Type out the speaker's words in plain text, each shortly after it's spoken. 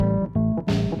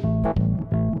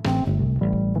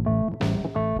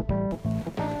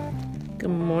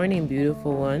morning,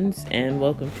 beautiful ones, and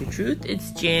welcome to Truth.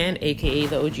 It's Jan, aka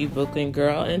the OG Brooklyn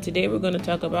Girl, and today we're going to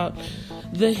talk about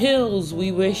the hills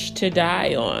we wish to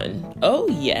die on. Oh,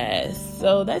 yes.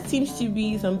 So that seems to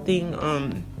be something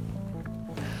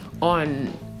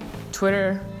on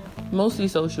Twitter, mostly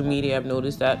social media. I've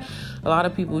noticed that a lot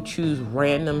of people choose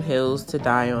random hills to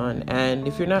die on, and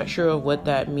if you're not sure of what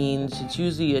that means, it's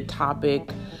usually a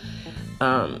topic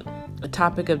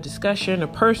of discussion, a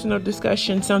personal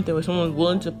discussion, something where someone's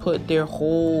willing to put their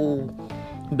whole,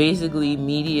 basically,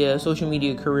 social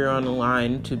media career on the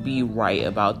line to be right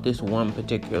about this one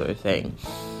particular thing.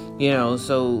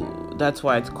 So that's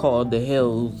why it's called the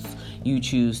hills you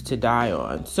choose to die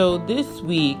on. So this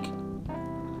week,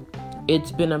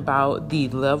 it's been about the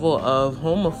level of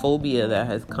homophobia that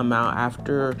has come out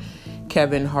after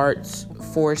Kevin Hart's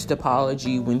forced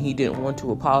apology when he didn't want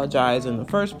to apologize in the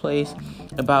first place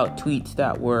about tweets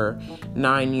that were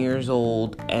 9 years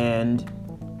old, and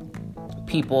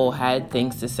people had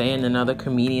things to say, and then other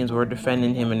comedians were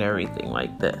defending him and everything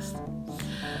like this.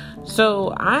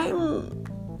 So I'm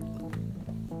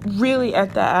really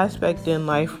at that aspect in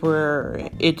life where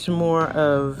it's more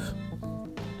of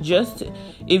just,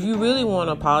 if you really want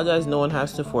to apologize, no one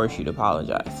has to force you to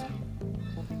apologize.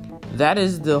 That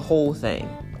is the whole thing.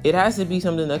 It has to be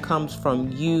something that comes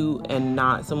from you and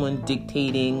not someone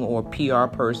dictating or PR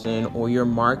person or your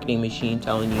marketing machine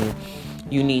telling you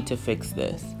you need to fix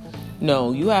this.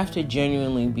 No, you have to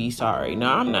genuinely be sorry.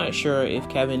 Now, I'm not sure if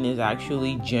Kevin is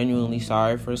actually genuinely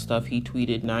sorry for stuff he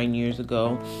tweeted 9 years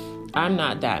ago. I'm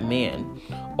not that man.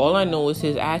 All I know is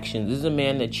his actions. This is a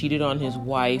man that cheated on his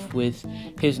wife with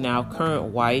his now current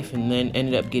wife and then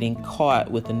ended up getting caught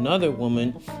with another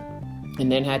woman, and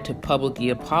then had to publicly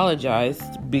apologize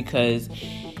because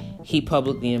he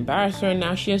publicly embarrassed her, and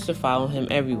now she has to follow him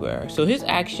everywhere. So his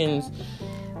actions,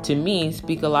 to me,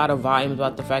 speak a lot of volumes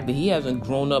about the fact that he hasn't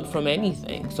grown up from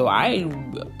anything. So I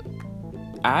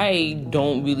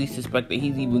don't really suspect that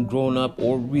he's even grown up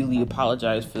or really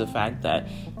apologized for the fact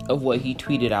of what he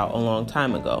tweeted out a long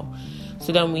time ago.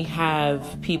 So then we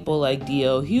have people like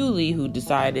D.L. Hughley who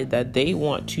decided that they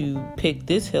want to pick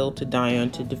this hill to die on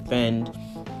to defend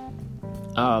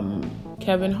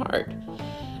Kevin Hart.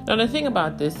 Now, the thing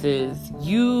about this is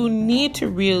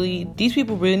these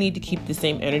people really need to keep the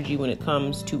same energy when it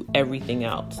comes to everything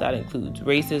else. That includes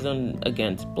racism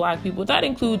against black people. That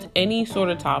includes any sort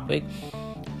of topic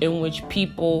in which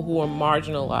people who are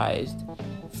marginalized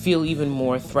feel even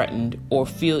more threatened or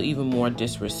feel even more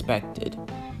disrespected.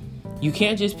 You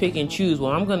can't just pick and choose,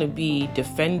 well, I'm going to be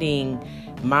defending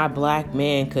my black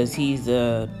man because he's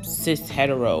a cis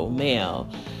hetero male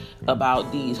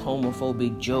about these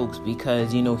homophobic jokes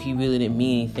because, he really didn't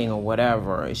mean anything or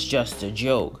whatever. It's just a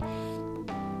joke.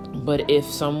 But if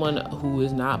someone who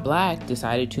is not black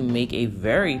decided to make a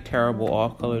very terrible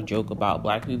off-color joke about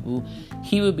black people,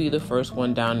 he would be the first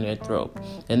one down their throat.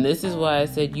 And this is why I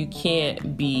said you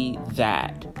can't be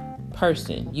that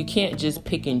person. You can't just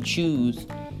pick and choose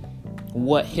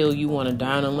what hill you want to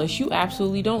die on unless you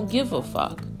absolutely don't give a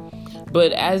fuck.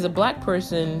 But as a black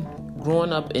person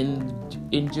growing up in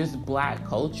just black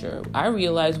culture, I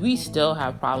realize we still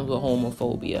have problems with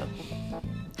homophobia.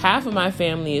 Half of my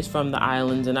family is from the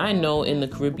islands, and I know in the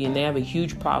Caribbean they have a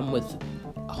huge problem with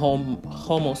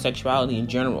homosexuality in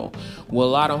general, where a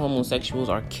lot of homosexuals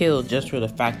are killed just for the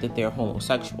fact that they're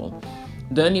homosexual.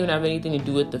 Doesn't even have anything to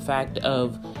do with the fact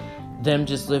of them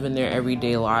just living their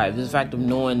everyday lives. The fact of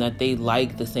knowing that they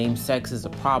like the same sex is a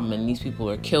problem, and these people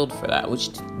are killed for that, which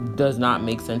does not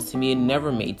make sense to me. It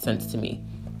never made sense to me.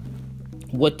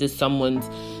 What does someone's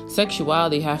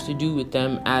sexuality have to do with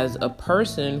them as a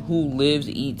person who lives,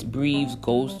 eats, breathes,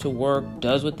 goes to work,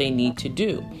 does what they need to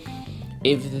do?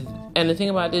 And the thing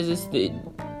about this is that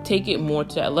take it more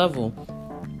to that level.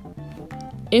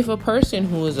 If a person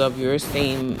who is of your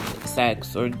same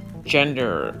sex or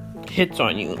gender hits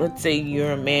on you, let's say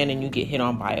you're a man and you get hit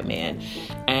on by a man,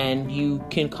 and you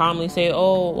can calmly say,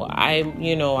 oh, I'm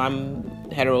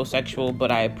heterosexual,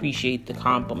 but I appreciate the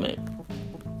compliment.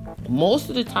 Most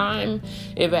of the time,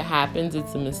 if it happens,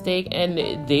 it's a mistake, and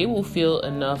they will feel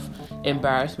enough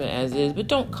embarrassment as is, but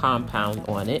don't compound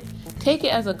on it. Take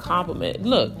it as a compliment.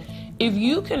 Look, if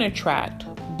you can attract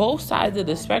both sides of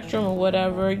the spectrum or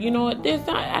whatever, I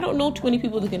don't know too many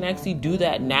people that can actually do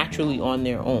that naturally on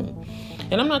their own.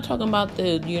 And I'm not talking about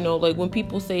like when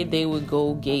people say they would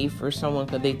go gay for someone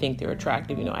because they think they're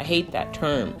attractive. I hate that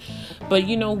term. But,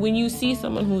 when you see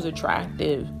someone who's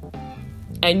attractive,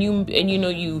 and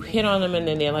you hit on them and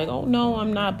then they're like, oh no,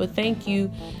 I'm not, but thank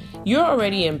you. You're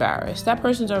already embarrassed. That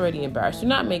person's already embarrassed. Do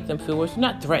not make them feel worse. Do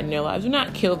not threaten their lives. Do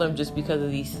not kill them just because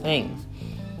of these things.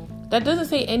 That doesn't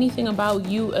say anything about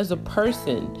you as a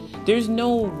person. There's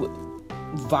no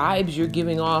vibes you're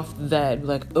giving off that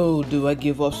like, oh, do I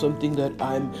give off something that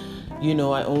I'm,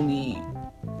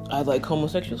 I like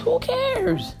homosexuals? Who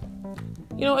cares?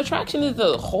 Attraction is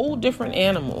a whole different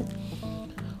animal.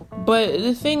 But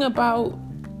the thing about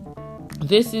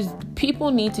this is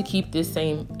people need to keep this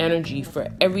same energy for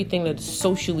everything that's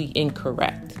socially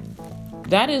incorrect.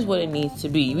 That is what it needs to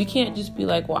be. We can't just be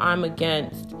like, well, I'm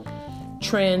against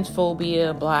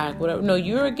transphobia, black, whatever. No,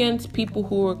 you're against people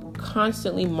who are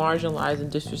constantly marginalized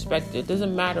and disrespected. It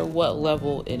doesn't matter what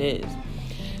level it is.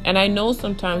 And I know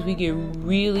sometimes we get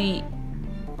really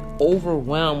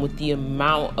overwhelmed with the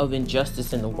amount of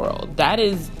injustice in the world. That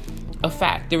is a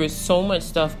fact. There is so much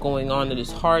stuff going on that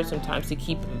is hard sometimes to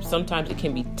keep. Sometimes it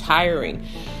can be tiring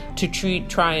to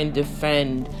try and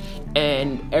defend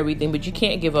and everything, but you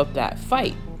can't give up that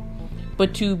fight.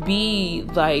 But to be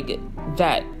like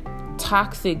that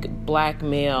toxic black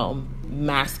male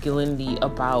masculinity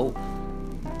about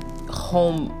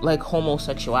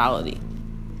homosexuality.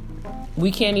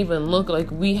 We can't even look like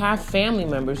we have family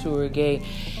members who are gay,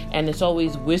 and it's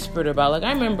always whispered about. Like,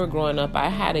 I remember growing up, I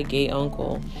had a gay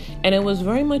uncle, and it was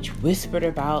very much whispered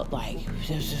about, like,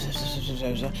 and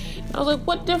I was like,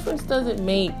 what difference does it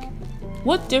make?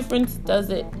 What difference does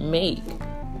it make?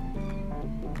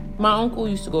 My uncle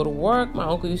used to go to work. My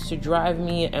uncle used to drive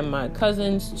me and my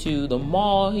cousins to the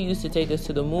mall. He used to take us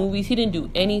to the movies. He didn't do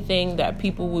anything that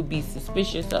people would be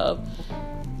suspicious of.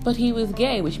 But he was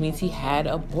gay, which means he had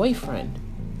a boyfriend.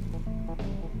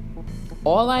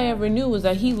 All I ever knew was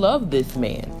that he loved this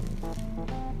man.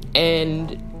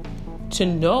 And to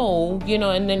know,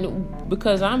 and then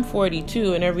because I'm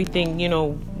 42 and everything,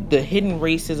 the hidden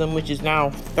racism, which is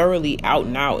now thoroughly out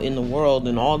and out in the world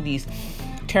and all these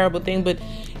terrible things. But,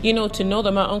 to know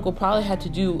that my uncle probably had to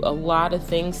do a lot of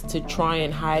things to try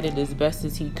and hide it as best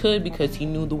as he could because he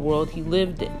knew the world he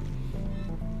lived in.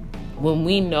 When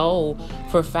we know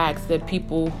for facts that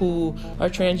people who are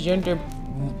transgender,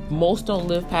 most don't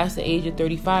live past the age of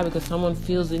 35 because someone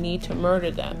feels the need to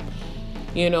murder them,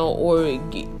 or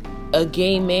a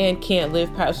gay man can't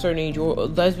live past a certain age, or a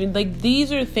lesbian. Like,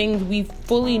 these are things we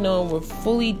fully know, we're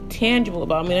fully tangible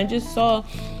about. I mean, I just saw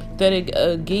that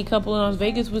a gay couple in Las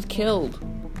Vegas was killed.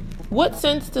 What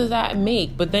sense does that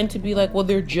make? But then to be like, well,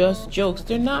 they're just jokes.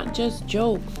 They're not just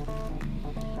jokes.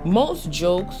 Most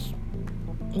jokes,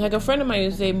 like a friend of mine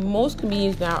used to say, most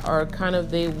comedians now are kind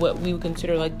of what we would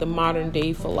consider like the modern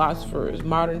day philosophers,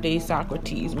 modern day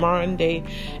Socrates, modern day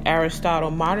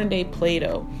Aristotle, modern day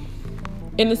Plato.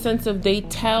 In the sense of they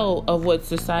tell of what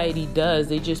society does,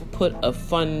 they just put a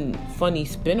funny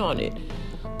spin on it.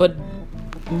 But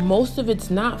most of it's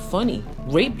not funny.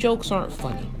 Rape jokes aren't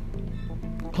funny.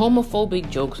 Homophobic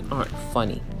jokes aren't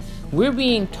funny. We're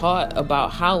being taught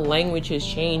about how language has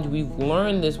changed. We've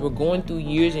learned this. We're going through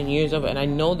years and years of it. And I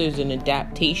know there's an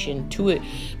adaptation to it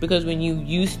because when you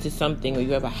used to something or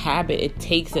you have a habit, it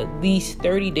takes at least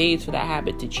 30 days for that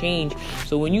habit to change.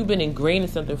 So when you've been ingrained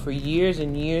in something for years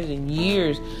and years and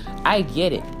years, I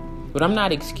get it. But I'm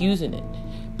not excusing it.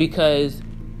 Because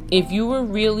if you were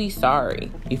really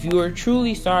sorry, if you were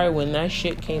truly sorry when that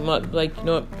shit came up, like,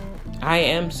 what? I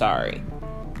am sorry.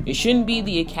 It shouldn't be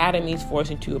the Academy's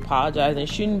forcing to apologize. And it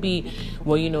shouldn't be,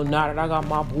 well, now that I got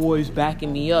my boys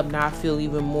backing me up, now I feel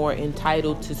even more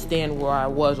entitled to stand where I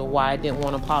was or why I didn't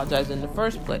want to apologize in the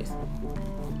first place.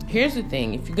 Here's the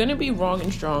thing. If you're going to be wrong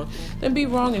and strong, then be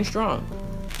wrong and strong.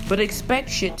 But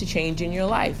expect shit to change in your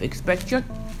life. Expect your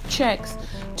checks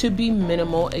to be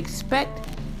minimal. Expect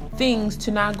things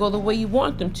to not go the way you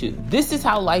want them to. This is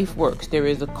how life works. There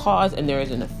is a cause and there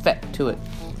is an effect to it.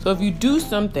 So if you do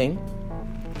something,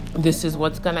 this is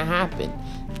what's gonna happen.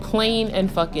 Plain and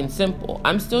fucking simple.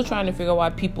 I'm still trying to figure out why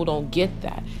people don't get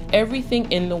that. Everything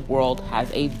in the world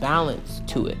has a balance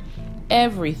to it.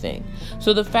 Everything.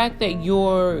 So the fact that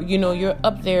you're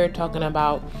up there talking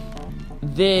about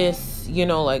this,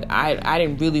 like I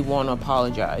didn't really want to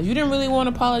apologize. You didn't really want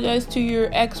to apologize to your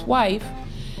ex-wife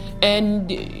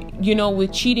and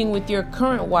with cheating with your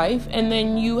current wife, and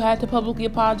then you had to publicly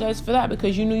apologize for that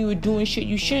because you knew you were doing shit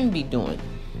you shouldn't be doing.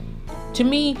 To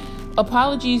me,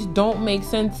 apologies don't make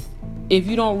sense if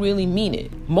you don't really mean it.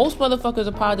 Most motherfuckers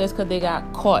apologize because they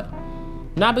got caught,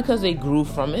 not because they grew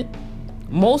from it.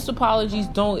 Most apologies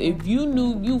don't. If you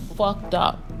knew you fucked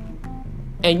up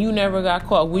and you never got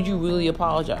caught, would you really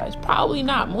apologize? Probably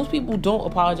not. Most people don't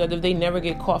apologize if they never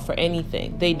get caught for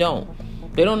anything. They don't.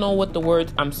 They don't know what the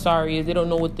words I'm sorry is. They don't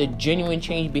know what the genuine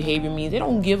change behavior means. They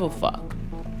don't give a fuck.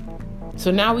 So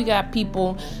now we got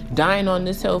people dying on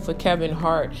this hill for Kevin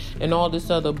Hart and all this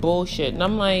other bullshit. And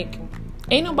I'm like,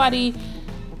 ain't nobody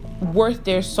worth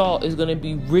their salt is going to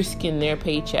be risking their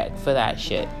paycheck for that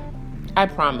shit. I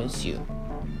promise you.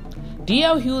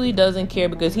 D.L. Hughley doesn't care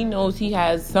because he knows he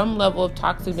has some level of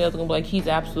toxic males going to be like, he's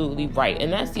absolutely right.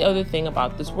 And that's the other thing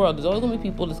about this world. There's always going to be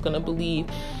people that's going to believe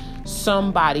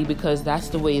somebody because that's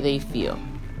the way they feel.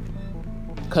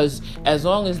 Because as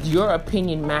long as your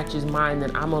opinion matches mine,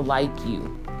 then I'm going to like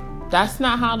you. That's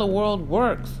not how the world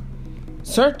works.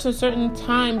 Certain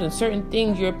times and certain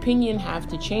things, your opinion have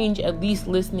to change, at least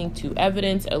listening to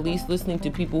evidence, at least listening to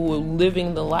people who are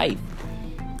living the life.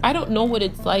 I don't know what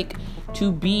it's like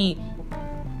to be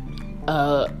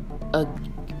a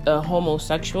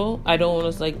homosexual. I don't know what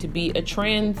it's like to be a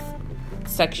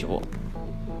transsexual.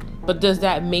 But does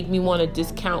that make me want to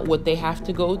discount what they have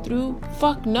to go through?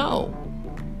 Fuck no.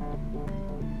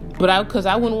 But because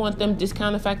I wouldn't want them to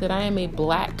discount the fact that I am a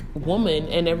black woman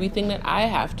and everything that I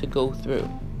have to go through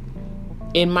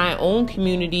in my own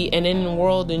community and in the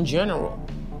world in general.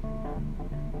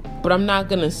 But I'm not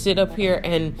going to sit up here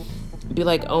and be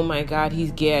like, oh my God,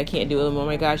 he's gay, I can't do it. Oh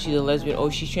my God, she's a lesbian. Oh,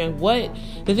 she's trans. What?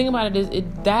 The thing about it is,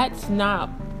 that's not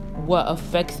what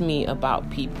affects me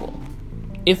about people.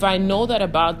 If I know that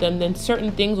about them, then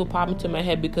certain things will pop into my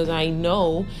head because I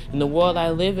know in the world I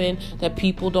live in that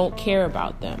people don't care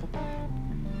about them.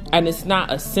 And it's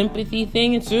not a sympathy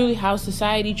thing. It's really how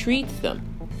society treats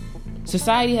them.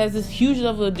 Society has this huge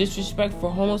level of disrespect for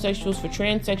homosexuals, for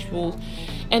transsexuals,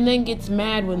 and then gets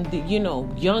mad when the,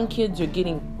 young kids are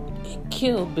getting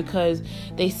killed because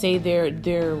they say they're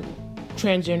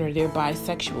transgender, they're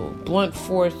bisexual. Blunt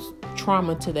force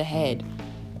trauma to the head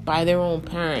by their own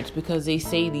parents because they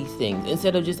say these things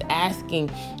instead of just asking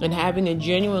and having a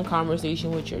genuine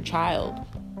conversation with your child.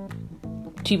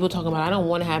 People talking about, I don't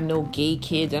want to have no gay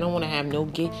kids. I don't want to have no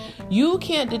gay. You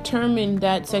can't determine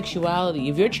that sexuality.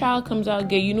 If your child comes out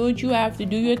gay, you know what you have to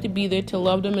do? You have to be there to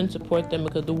love them and support them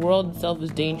because the world itself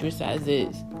is dangerous as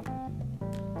is.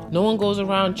 No one goes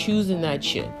around choosing that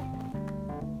shit.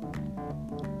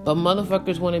 But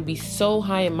motherfuckers want to be so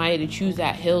high and mighty to choose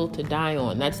that hill to die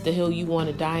on. That's the hill you want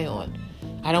to die on.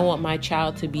 I don't want my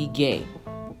child to be gay.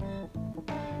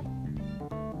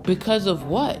 Because of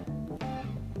what?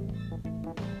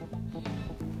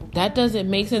 That doesn't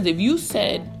make sense. If you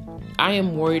said, I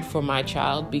am worried for my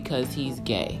child because he's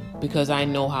gay, because I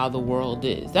know how the world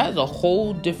is, that is a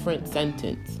whole different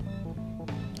sentence.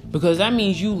 Because that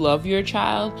means you love your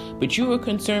child, but you are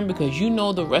concerned because you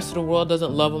know the rest of the world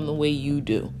doesn't love them the way you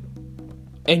do.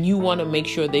 And you want to make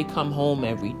sure they come home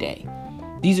every day.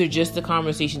 These are just the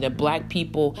conversations that black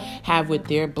people have with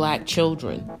their black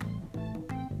children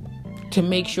to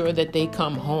make sure that they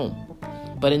come home.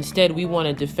 But instead, we want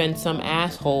to defend some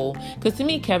asshole. Because to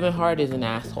me, Kevin Hart is an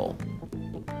asshole.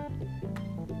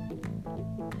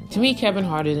 To me, Kevin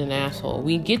Hart is an asshole.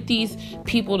 We get these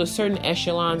people to certain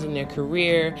echelons in their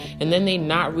career, and then they're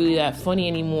not really that funny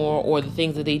anymore, or the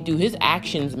things that they do. His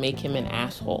actions make him an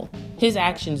asshole. His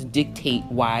actions dictate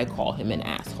why I call him an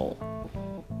asshole.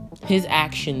 His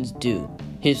actions do.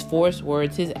 His forced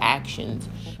words, his actions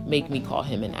make me call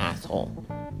him an asshole.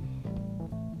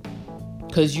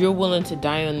 Because you're willing to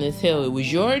die on this hill. It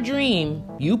was your dream.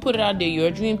 You put it out there,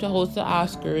 your dream to host the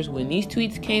Oscars. When these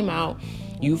tweets came out,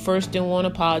 you first didn't want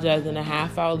to apologize, and a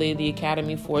half hour later, the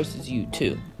Academy forces you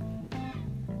to.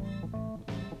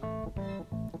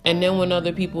 And then when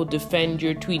other people defend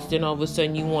your tweets, then all of a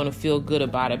sudden you want to feel good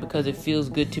about it because it feels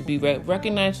good to be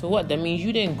recognized for what? That means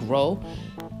you didn't grow.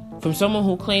 From someone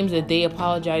who claims that they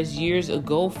apologized years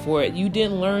ago for it, you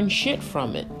didn't learn shit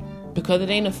from it because it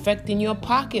ain't affecting your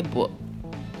pocketbook.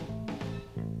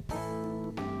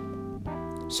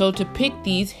 So to pick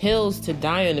these hills to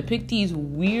die on, to pick these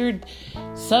weird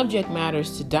subject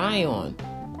matters to die on,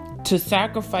 to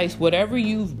sacrifice whatever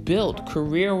you've built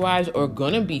career-wise or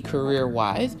gonna be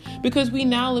career-wise, because we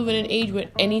now live in an age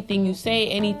where anything you say,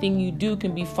 anything you do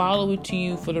can be followed to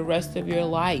you for the rest of your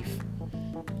life.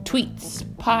 Tweets,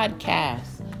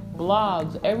 podcasts,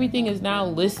 blogs, everything is now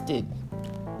listed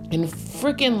in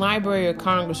freaking Library of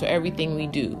Congress for everything we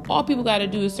do. All people gotta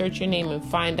do is search your name and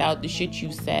find out the shit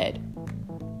you said.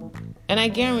 And I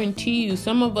guarantee you,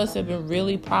 some of us have been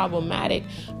really problematic,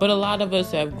 but a lot of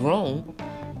us have grown.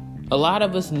 A lot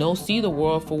of us see the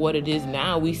world for what it is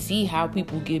now. We see how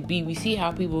people get beat. We see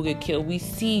how people get killed. We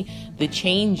see the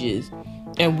changes,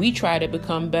 and we try to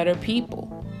become better people.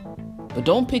 But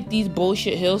don't pick these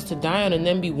bullshit hills to die on and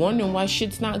then be wondering why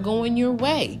shit's not going your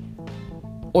way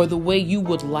or the way you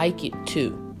would like it to.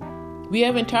 We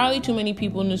have entirely too many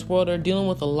people in this world that are dealing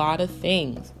with a lot of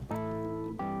things.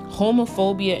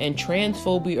 Homophobia and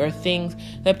transphobia are things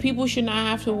that people should not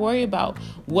have to worry about.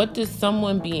 What does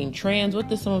someone being trans, what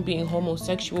does someone being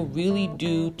homosexual really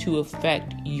do to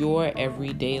affect your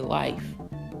everyday life?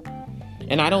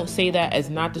 And I don't say that as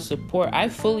not to support. I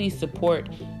fully support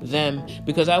them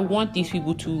because I want these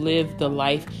people to live the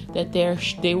life that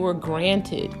they were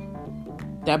granted,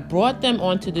 that brought them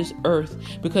onto this earth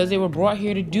because they were brought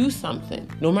here to do something,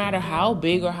 no matter how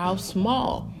big or how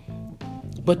small.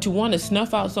 But to want to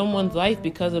snuff out someone's life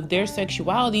because of their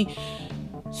sexuality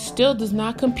still does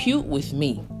not compute with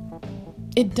me.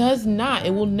 It does not.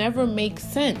 It will never make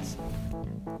sense.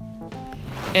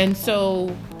 And so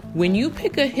when you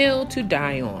pick a hill to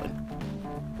die on,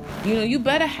 you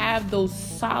better have those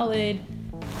solid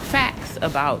facts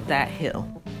about that hill.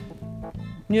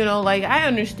 I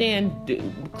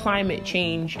understand climate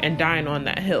change and dying on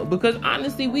that hill because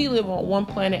honestly, we live on one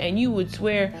planet and you would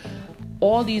swear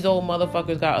all these old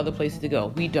motherfuckers got other places to go.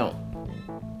 We don't.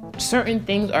 Certain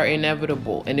things are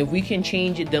inevitable. And if we can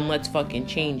change it, then let's fucking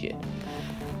change it.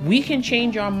 We can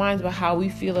change our minds about how we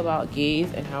feel about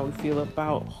gays and how we feel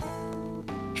about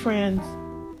trans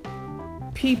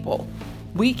people.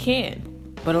 We can.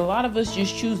 But a lot of us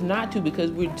just choose not to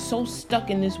because we're so stuck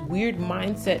in this weird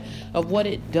mindset of what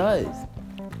it does.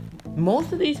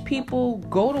 Most of these people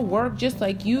go to work just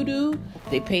like you do.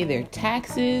 They pay their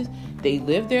taxes. They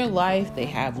live their life. They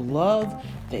have love.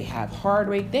 They have heart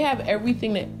rate. They have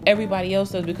everything that everybody else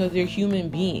does because they're human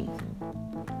beings.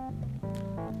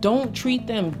 Don't treat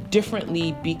them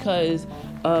differently because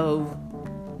of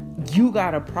you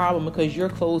got a problem because you're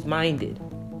closed-minded.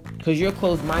 Because your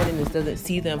closed-mindedness doesn't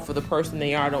see them for the person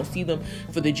they are. Don't see them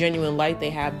for the genuine light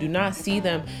they have. Do not see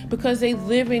them because they're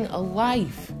living a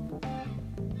life.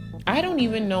 I don't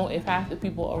even know if half the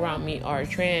people around me are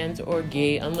trans or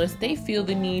gay unless they feel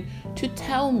the need to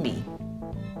tell me.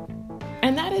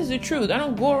 And that is the truth. I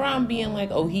don't go around being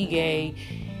like, oh, he gay,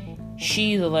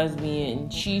 she's a lesbian,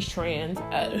 she's trans.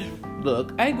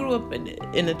 Look, I grew up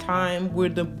in a time where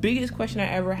the biggest question I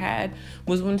ever had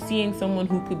was when seeing someone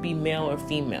who could be male or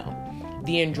female,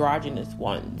 the androgynous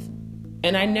ones.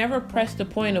 And I never pressed the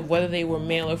point of whether they were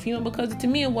male or female because to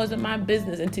me it wasn't my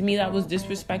business. And to me that was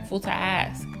disrespectful to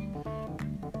ask.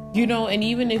 And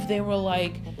even if they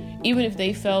were even if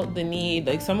they felt the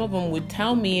need, some of them would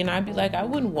tell me and I'd be like, I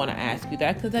wouldn't want to ask you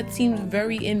that because that seems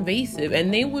very invasive.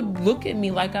 And they would look at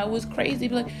me like I was crazy.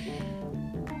 Be like,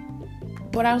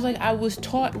 but I was like, I was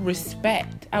taught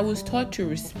respect. I was taught to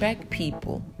respect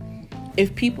people.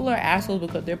 If people are assholes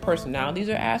because their personalities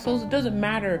are assholes, it doesn't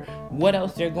matter what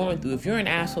else they're going through. If you're an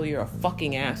asshole, you're a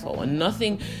fucking asshole. And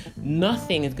nothing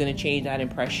is going to change that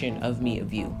impression of me,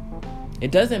 of you. It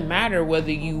doesn't matter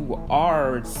whether you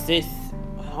are cis,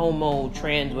 homo,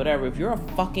 trans, whatever. If you're a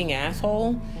fucking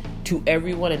asshole to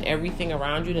everyone and everything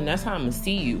around you, then that's how I'm going to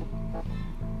see you.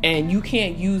 And you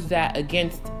can't use that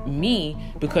against me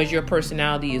because your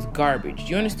personality is garbage.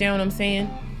 Do you understand what I'm saying?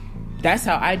 That's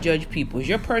how I judge people. Is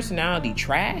your personality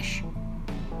trash?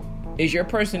 Is your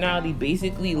personality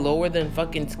basically lower than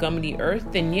fucking scum of the earth?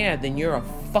 Then you're a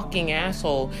fucking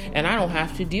asshole and I don't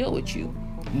have to deal with you.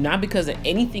 Not because of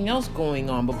anything else going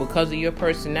on, but because of your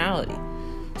personality.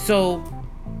 So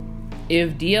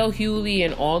if DL Hughley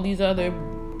and all these other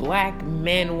black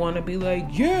men want to be like,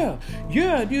 these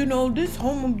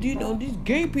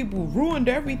gay people ruined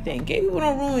everything. Gay people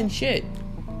don't ruin shit.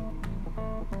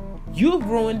 You've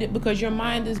ruined it because your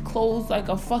mind is closed like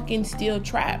a fucking steel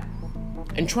trap.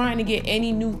 And trying to get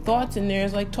any new thoughts in there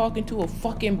is like talking to a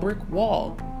fucking brick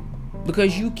wall.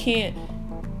 Because you can't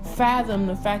fathom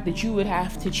the fact that you would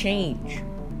have to change.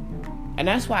 And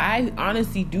that's why I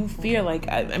honestly do fear,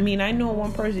 I know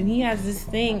one person, he has this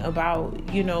thing about,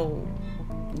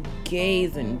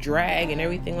 gays and drag and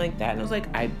everything like that. And I was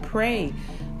like, I pray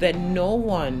that no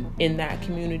one in that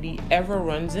community ever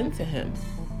runs into him.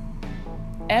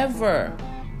 Ever.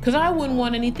 Because I wouldn't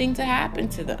want anything to happen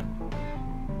to them.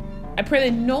 I pray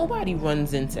that nobody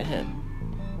runs into him.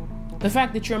 The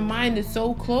fact that your mind is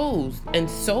so closed and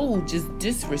so just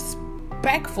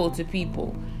disrespectful to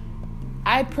people.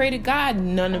 I pray to God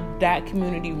none of that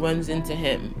community runs into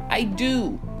him. I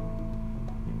do.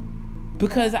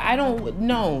 Because I don't,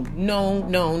 no.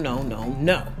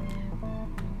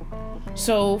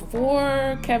 So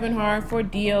for Kevin Hart, for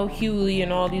DL Hughley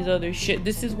and all these other shit,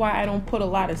 this is why I don't put a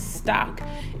lot of stock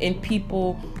in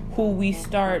people who we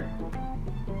start,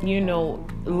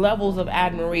 levels of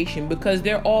admiration, because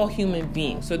they're all human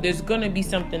beings. So there's going to be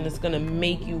something that's going to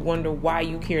make you wonder why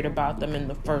you cared about them in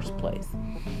the first place.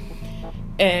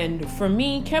 And for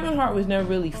me, Kevin Hart was never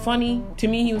really funny. To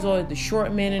me, he was always the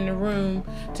short man in the room.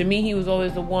 To me, he was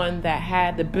always the one that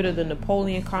had the bit of the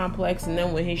Napoleon complex. And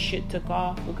then when his shit took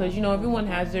off, because, everyone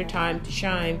has their time to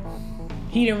shine,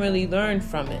 he didn't really learn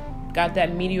from it. Got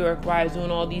that meteoric rise,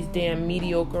 doing all these damn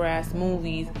mediocre ass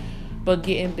movies, but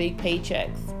getting big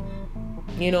paychecks.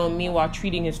 Meanwhile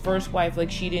treating his first wife like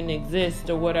she didn't exist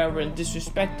or whatever, and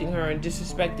disrespecting her and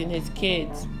disrespecting his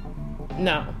kids.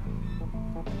 No.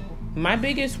 My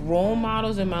biggest role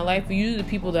models in my life are usually the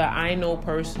people that I know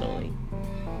personally.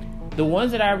 The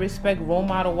ones that I respect role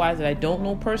model wise that I don't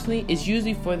know personally is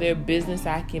usually for their business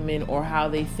acumen or how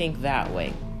they think that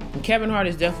way. And Kevin Hart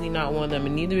is definitely not one of them,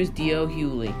 and neither is D.L.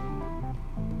 Hewley.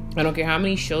 I don't care how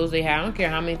many shows they have. I don't care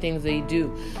how many things they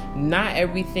do. Not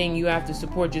everything you have to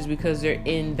support just because they're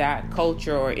in that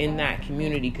culture or in that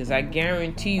community, because I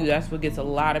guarantee you that's what gets a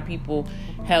lot of people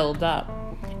held up.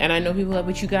 And I know people are like,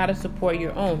 but you got to support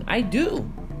your own. I do.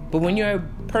 But when your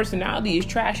personality is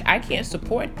trash, I can't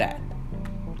support that.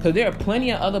 Because there are plenty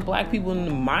of other black people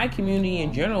in my community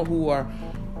in general who are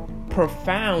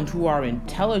profound, who are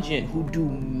intelligent, who do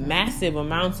massive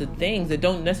amounts of things that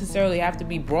don't necessarily have to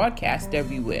be broadcast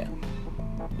everywhere.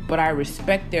 But I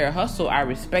respect their hustle. I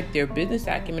respect their business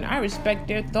acumen. I respect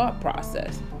their thought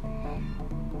process.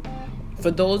 For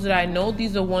those that I know,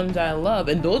 these are ones I love.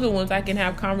 And those are ones I can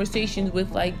have conversations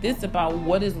with like this about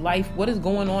what is life, what is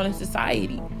going on in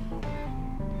society.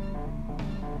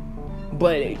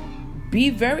 But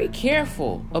be very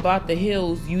careful about the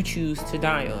hills you choose to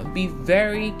die on. Be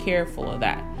very careful of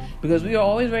that. Because we are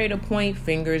always ready to point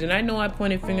fingers. And I know I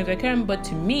pointed fingers at Kevin, but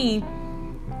to me,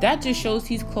 that just shows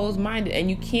he's closed-minded. And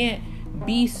you can't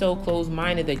be so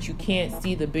closed-minded that you can't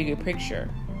see the bigger picture.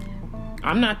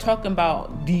 I'm not talking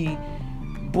about the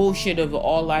bullshit of the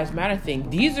all lives matter thing.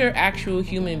 These are actual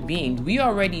human beings. We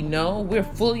already know, we're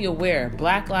fully aware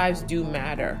Black lives do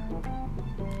matter,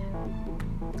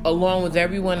 along with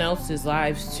everyone else's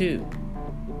lives too.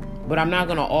 But I'm not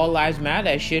gonna all lives matter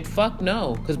that shit. Fuck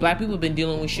no. Because black people have been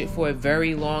dealing with shit for a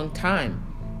very long time.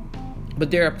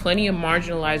 But there are plenty of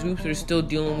marginalized groups that are still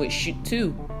dealing with shit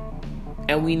too.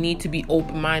 And we need to be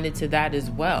open-minded to that as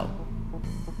well.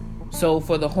 So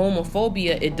for the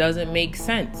homophobia, it doesn't make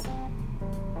sense.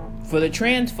 For the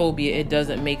transphobia, it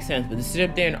doesn't make sense. But to sit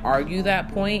up there and argue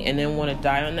that point and then want to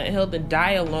die on that hill, then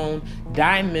die alone,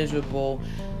 die miserable,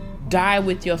 die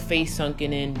with your face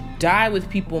sunken in, die with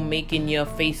people making your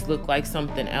face look like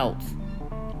something else.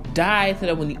 Die so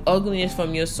that when the ugliness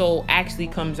from your soul actually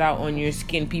comes out on your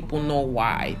skin, people know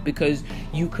why. Because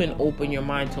you couldn't open your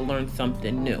mind to learn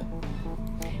something new.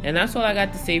 And that's all I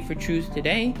got to say for Truth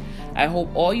today. I hope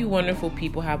all you wonderful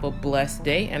people have a blessed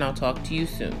day, and I'll talk to you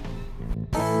soon.